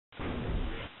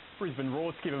Brisbane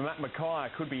Roar skipper Mckay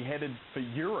could be headed for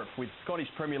Europe, with Scottish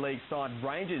Premier League side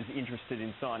Rangers interested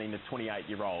in signing the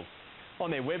 28-year-old.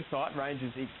 On their website,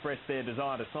 Rangers expressed their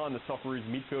desire to sign the Socceroos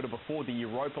midfielder before the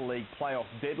Europa League playoff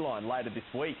deadline later this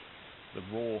week. The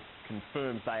Roar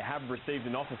confirms they have received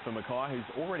an offer for Mckay,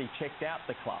 who's already checked out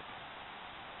the club.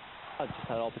 I just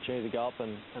had an opportunity to go up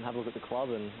and have a look at the club,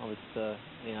 and obviously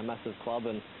it's a massive club,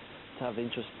 and to have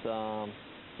interest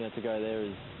to go there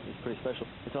is pretty special.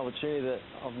 It's an opportunity that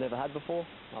I've never had before.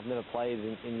 I've never played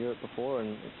in Europe before, and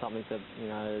it's something that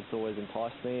it's always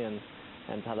enticed me, and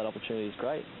to have that opportunity is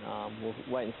great. We'll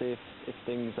wait and see if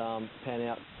things pan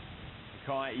out.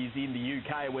 Mckay is in the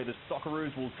UK, where the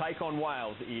Socceroos will take on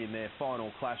Wales in their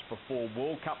final clash before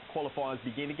World Cup qualifiers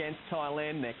begin against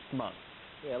Thailand next month.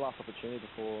 Yeah, last opportunity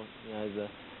before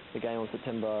the game on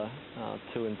September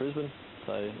 2 in Brisbane.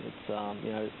 So it's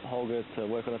a whole good to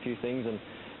work on a few things and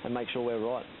make sure we're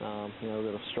right. We've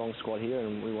got a strong squad here,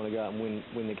 and we want to go out and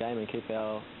win the game and keep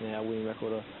our winning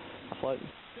record afloat.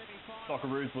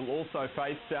 Socceroos will also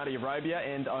face Saudi Arabia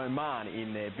and Oman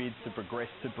in their bids to progress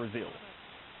to Brazil.